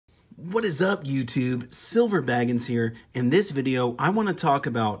What is up, YouTube? Silver Baggins here. In this video, I want to talk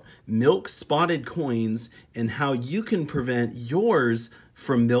about milk spotted coins and how you can prevent yours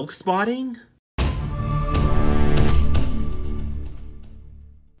from milk spotting.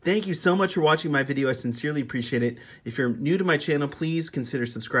 Thank you so much for watching my video. I sincerely appreciate it. If you're new to my channel, please consider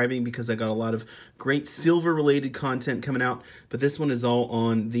subscribing because I got a lot of great silver related content coming out. But this one is all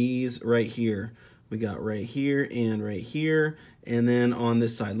on these right here. We got right here and right here. And then on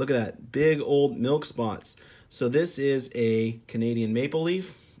this side, look at that, big old milk spots. So this is a Canadian maple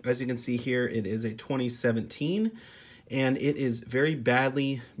leaf. As you can see here, it is a 2017, and it is very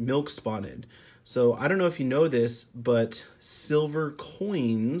badly milk spotted. So I don't know if you know this, but silver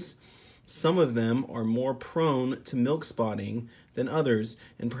coins, some of them are more prone to milk spotting than others.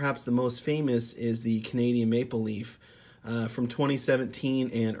 And perhaps the most famous is the Canadian maple leaf from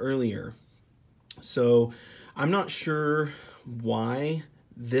 2017 and earlier. So I'm not sure why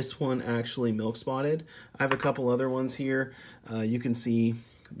this one actually milk spotted. I have a couple other ones here. You can see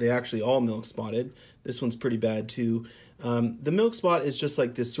they actually all milk spotted. This one's pretty bad too. The milk spot is just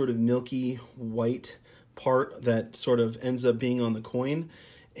like this sort of milky white part that sort of ends up being on the coin.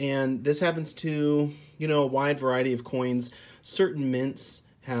 And this happens to, a wide variety of coins. Certain mints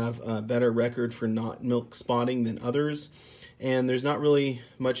have a better record for not milk spotting than others. And there's not really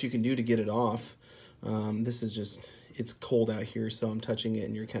much you can do to get it off. This is just, it's cold out here, so I'm touching it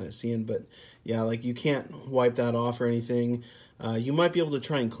and you're kind of seeing, but yeah, like you can't wipe that off or anything. You might be able to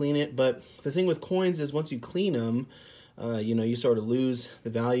try and clean it, but the thing with coins is once you clean them, you sort of lose the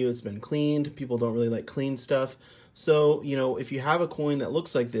value. It's been cleaned. People don't really like clean stuff. So, if you have a coin that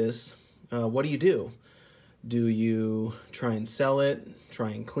looks like this, what do? Do you try and sell it,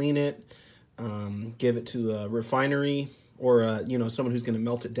 try and clean it, give it to a refinery, or someone who's going to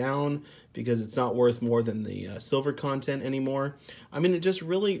melt it down because it's not worth more than the silver content anymore? I mean, it just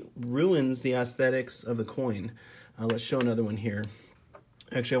really ruins the aesthetics of the coin. Let's show another one here.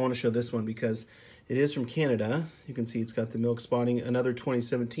 Actually, I want to show this one because it is from Canada. You can see it's got the milk spotting, another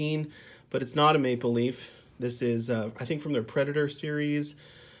 2017, but it's not a maple leaf. This is, I think, from their Predator series,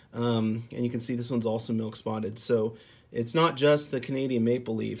 and you can see this one's also milk spotted. So it's not just the Canadian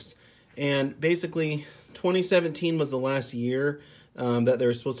maple leafs. And basically, 2017 was the last year that they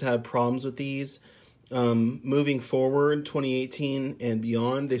were supposed to have problems with these. Moving forward, 2018 and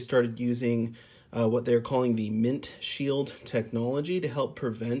beyond, they started using what they're calling the mint shield technology to help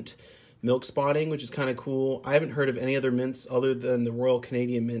prevent milk spotting, which is kind of cool. I haven't heard of any other mints other than the Royal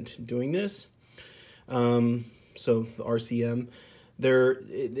Canadian Mint doing this. So the RCM.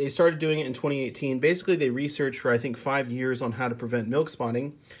 They started doing it in 2018. Basically, they researched for, I think, 5 years on how to prevent milk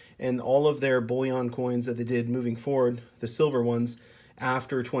spotting. And all of their bullion coins that they did moving forward, the silver ones,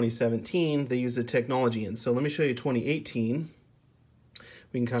 after 2017, they used the technology in. So let me show you 2018.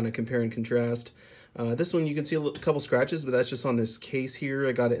 We can kind of compare and contrast. This one you can see a couple scratches, but that's just on this case here.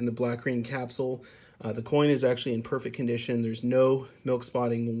 I got it in the black green capsule. The coin is actually in perfect condition. There's no milk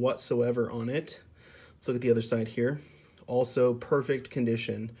spotting whatsoever on it. Let's look at the other side here. Also perfect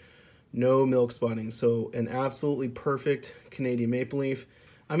condition, no milk spotting. So an absolutely perfect Canadian maple leaf.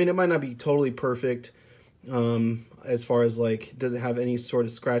 I mean, it might not be totally perfect as far as like, does it have any sort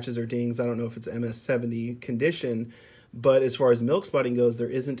of scratches or dings? I don't know if it's MS70 condition, but as far as milk spotting goes, there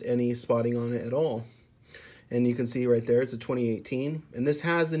isn't any spotting on it at all. And you can see right there, it's a 2018, and this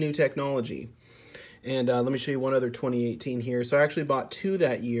has the new technology. And let me show you one other 2018 here. So I actually bought two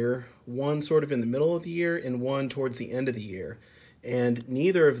that year, one sort of in the middle of the year and one towards the end of the year. And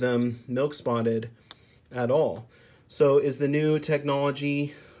neither of them milk spotted at all. So is the new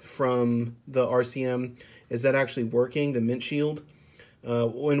technology from the RCM, is that actually working, the mint shield?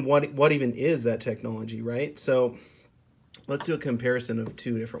 And what even is that technology, right? So let's do a comparison of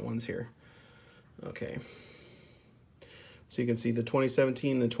two different ones here. Okay. So you can see the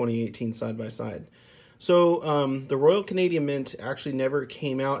 2017 and the 2018 side by side. So the Royal Canadian Mint actually never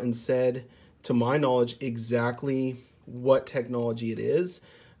came out and said, to my knowledge, exactly what technology it is.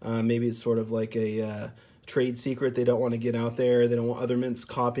 Maybe it's sort of like a trade secret they don't want to get out there. They don't want other mints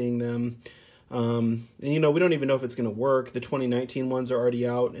copying them. And, we don't even know if it's going to work. The 2019 ones are already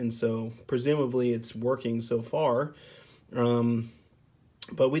out, and so presumably it's working so far.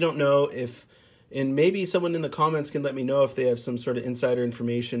 But we don't know if, and maybe someone in the comments can let me know if they have some sort of insider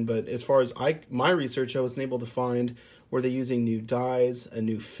information. But as far as my research, I wasn't able to find, were they using new dyes, a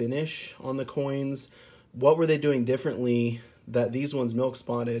new finish on the coins? What were they doing differently that these ones milk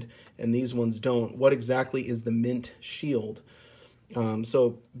spotted and these ones don't? What exactly is the mint shield?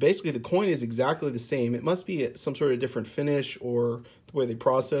 So basically the coin is exactly the same. It must be some sort of different finish or the way they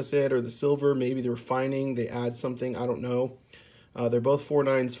process it, or the silver, maybe the refining, they add something, I don't know. They're both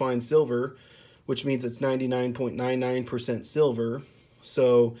 4.9s fine silver, which means it's 99.99% silver.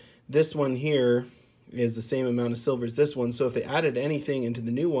 So this one here is the same amount of silver as this one. So if they added anything into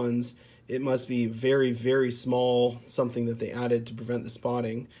the new ones, it must be very, very small, something that they added to prevent the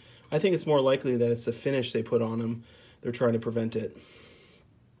spotting. I think it's more likely that it's the finish they put on them. They're trying to prevent it.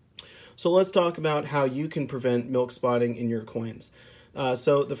 So let's talk about how you can prevent milk spotting in your coins.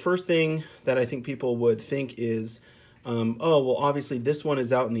 So the first thing that I think people would think is, oh, well, obviously this one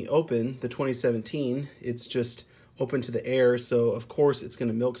is out in the open, the 2017. It's just open to the air, so of course it's going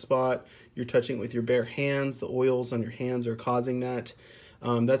to milk spot. You're touching it with your bare hands. The oils on your hands are causing that.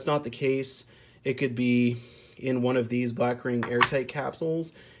 That's not the case. It could be in one of these black ring airtight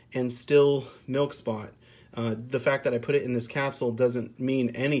capsules and still milk spot. The fact that I put it in this capsule doesn't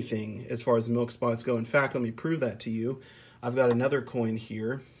mean anything as far as milk spots go. In fact, let me prove that to you. I've got another coin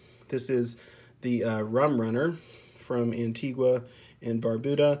here. This is the Rum Runner from Antigua and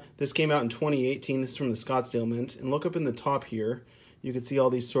Barbuda. This came out in 2018. This is from the Scottsdale Mint. And look up in the top here. You can see all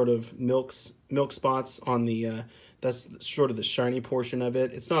these sort of milk spots on the, that's sort of the shiny portion of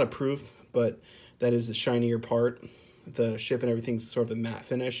it. It's not a proof, but that is the shinier part. The ship and everything's sort of a matte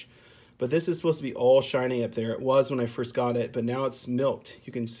finish. But this is supposed to be all shiny up there. It was when I first got it, but now it's milked.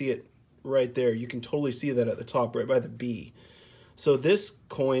 You can see it right there. You can totally see that at the top, right by the B. So this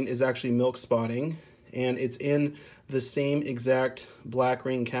coin is actually milk spotting, and it's in the same exact black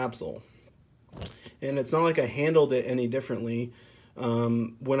ring capsule. And it's not like I handled it any differently.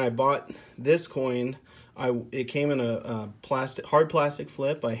 When I bought this coin, it came in a hard plastic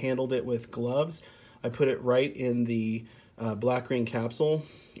flip. I handled it with gloves. I put it right in the black ring capsule,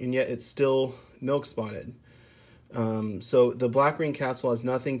 and yet it's still milk spotted. So the black ring capsule has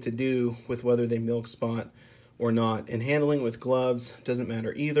nothing to do with whether they milk spot or not. And handling with gloves doesn't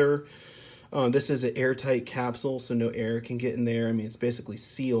matter either. This is an airtight capsule, so no air can get in there. I mean, it's basically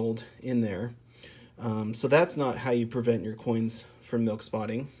sealed in there. So that's not how you prevent your coins from milk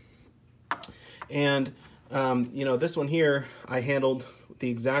spotting. And, you know, this one here, I handled the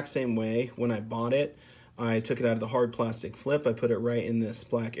exact same way when I bought it. I took it out of the hard plastic flip. I put it right in this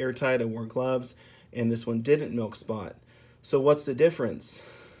black airtight. I wore gloves, and this one didn't milk spot. So what's the difference?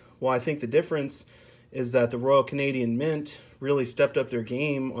 Well, I think the difference is that the Royal Canadian Mint really stepped up their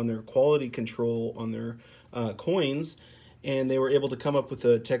game on their quality control on their coins, and they were able to come up with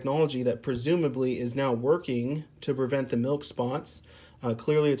a technology that presumably is now working to prevent the milk spots.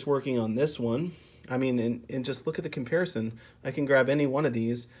 Clearly it's working on this one. I mean, and just look at the comparison. I can grab any one of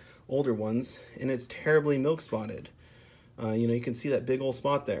these older ones, and it's terribly milk spotted. You know, you can see that big old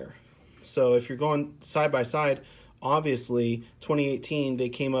spot there. So if you're going side by side, obviously 2018 they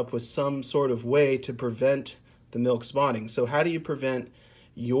came up with some sort of way to prevent the milk spotting. So how do you prevent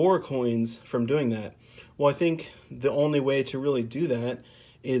your coins from doing that? Well, I think the only way to really do that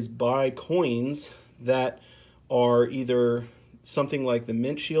is buy coins that are either something like the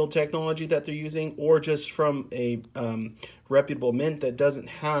Mint Shield technology that they're using, or just from a reputable mint that doesn't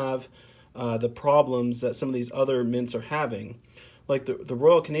have the problems that some of these other mints are having. Like the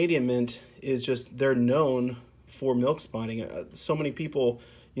Royal Canadian Mint is just, they're known for milk spotting. So many people,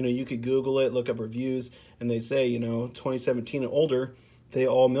 you know, you could Google it, look up reviews, and they say, you know, 2017 and older, they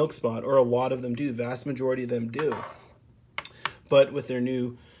all milk spot, or a lot of them do. Vast majority of them do. But with their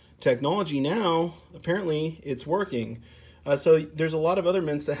new technology now, apparently it's working. So there's a lot of other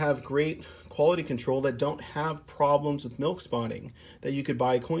mints that have great quality control that don't have problems with milk spotting that you could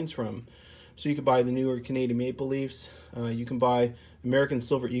buy coins from. So you could buy the newer Canadian Maple Leafs. You can buy American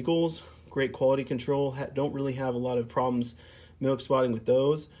Silver Eagles. Great quality control. Don't really have a lot of problems milk spotting with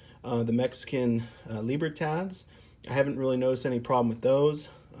those. The Mexican Libertads. I haven't really noticed any problem with those.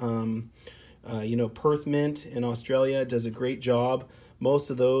 You know, Perth Mint in Australia does a great job.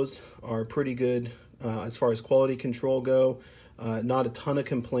 Most of those are pretty good as far as quality control go. Not a ton of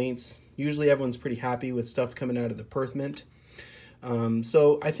complaints. Usually everyone's pretty happy with stuff coming out of the Perth Mint.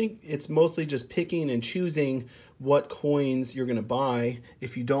 So I think it's mostly just picking and choosing what coins you're going to buy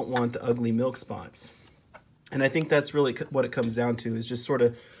if you don't want the ugly milk spots. And I think that's really what it comes down to, is just sort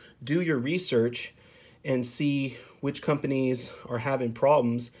of do your research and see which companies are having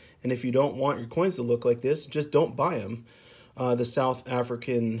problems. And if you don't want your coins to look like this, just don't buy them. The South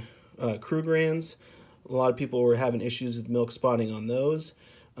African Krugerrands, a lot of people were having issues with milk spotting on those.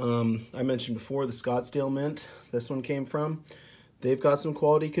 I mentioned before the Scottsdale Mint, this one came from. They've got some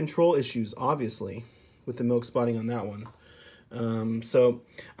quality control issues, obviously, with the milk spotting on that one. So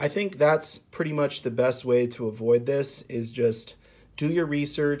I think that's pretty much the best way to avoid this, is just do your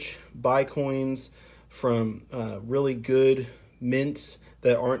research, buy coins from really good mints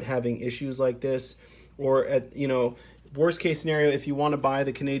that aren't having issues like this, or you know, worst case scenario, if you want to buy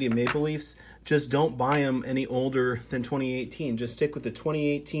the Canadian Maple Leafs, just don't buy them any older than 2018. Just stick with the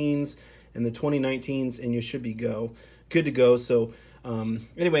 2018s and the 2019s, and you should be good to go. So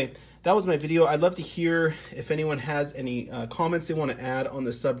anyway, that was my video. I'd love to hear if anyone has any comments they want to add on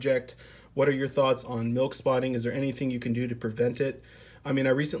the subject. What are your thoughts on milk spotting? Is there anything you can do to prevent it? I mean,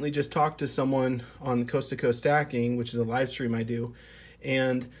 I recently just talked to someone on Coast to Coast Stacking, which is a live stream I do,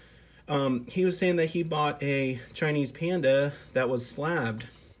 and he was saying that he bought a Chinese panda that was slabbed.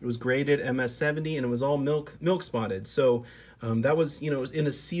 It was graded MS70 and it was all milk spotted. So that was, it was in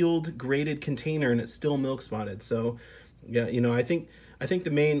a sealed graded container and it's still milk spotted. So yeah, I think the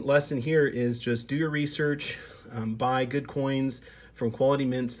main lesson here is just do your research, buy good coins from quality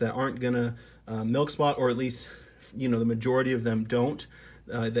mints that aren't gonna milk spot, or at least the majority of them don't.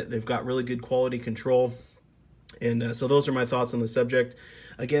 That they've got really good quality control. And so those are my thoughts on the subject.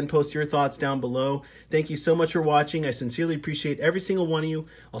 Again, post your thoughts down below. Thank you so much for watching. I sincerely appreciate every single one of you.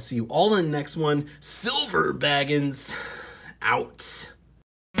 I'll see you all in the next one. Silver Baggins out.